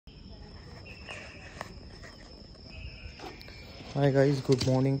Hi guys, good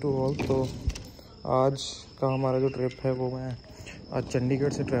morning to all. तो आज का हमारा जो ट्रिप है वो मैं आज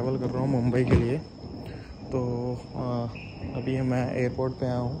चंडीगढ़ से ट्रैवल कर रहा हूँ मुंबई के लिए। तो अभी मैं एयरपोर्ट पे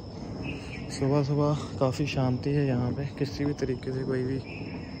आया हूँ। सुबह सुबह काफ़ी शांति है यहाँ पे, किसी भी तरीके से कोई भी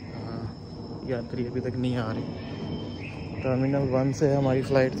यात्री अभी तक नहीं आ रही। टर्मिनल 1 से हमारी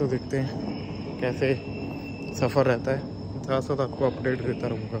फ़्लाइट, तो देखते हैं कैसे सफ़र रहता है, साथ साथ आपको अपडेट देता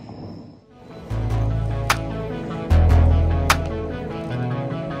रहूँगा।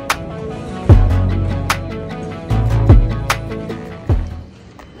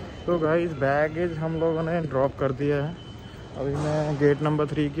 तो गाइस, बैगेज हम लोगों ने ड्रॉप कर दिया है। अभी मैं गेट नंबर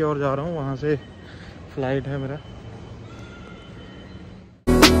 3 की ओर जा रहा हूँ, वहाँ से फ़्लाइट है मेरा।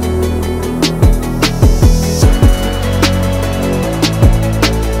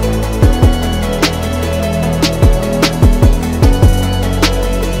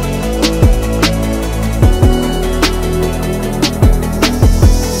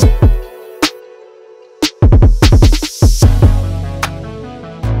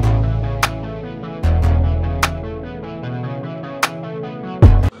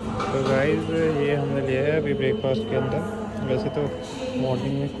 तो गाइस, ये हमने लिया है अभी ब्रेकफास्ट के अंदर। वैसे तो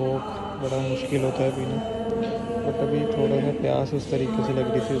मॉर्निंग में कोक बड़ा मुश्किल होता है पीना, बट अभी थोड़ा सा प्यास उस तरीके से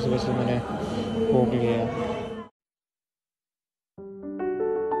लग रही थी, उस वजह से मैंने कोक लिया है।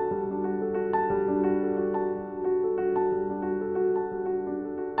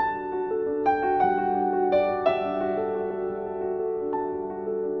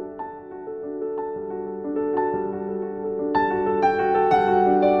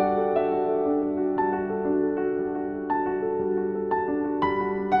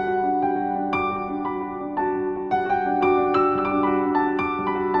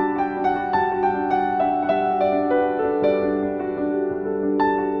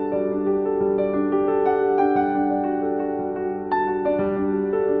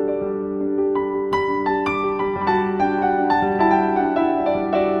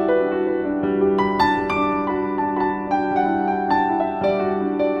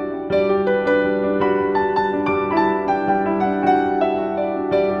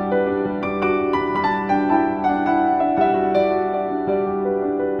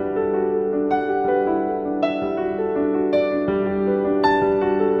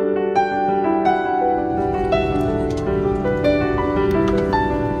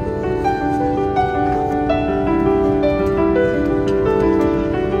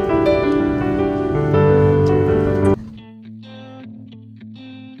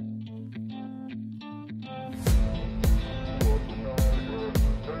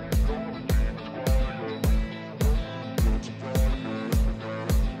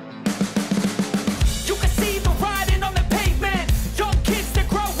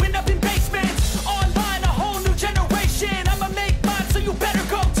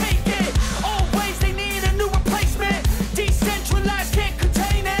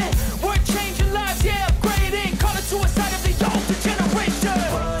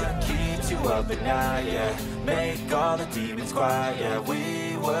 But now, yeah, make all the demons quiet, yeah,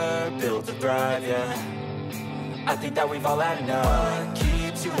 we were built to thrive, yeah, I think that we've all had enough. What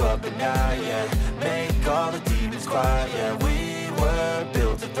keeps you up at night, yeah, make all the demons quiet, yeah, we were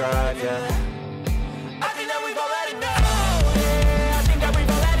built to thrive, yeah, I think that we've all had enough, yeah, I think that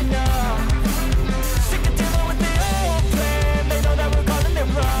we've all had enough, sick of dealing with the old plan, they know that we're calling it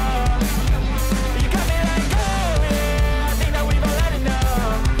wrong, you got me like, oh yeah, I think that we've all had enough.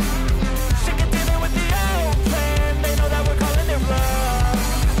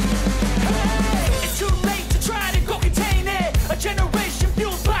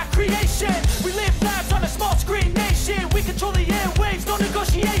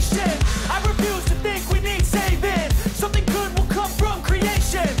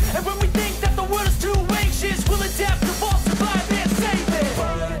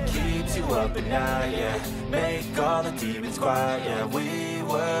 Now, yeah, make all the demons quiet, yeah, we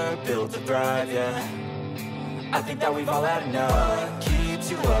were built to thrive, yeah, I think that we've all had enough. What keeps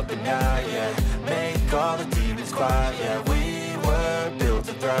you up at night, yeah, make all the demons quiet, yeah, we were built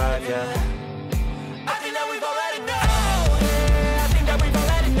to thrive, yeah, I think that we've all had enough, yeah, I think that we've all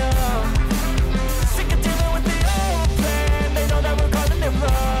had enough, sick of dealing with the old plan, they know that we're calling it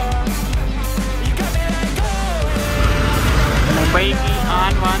wrong, you got me like, oh yeah, Mumbai की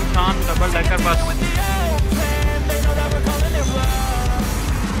आन बान शान double decker bus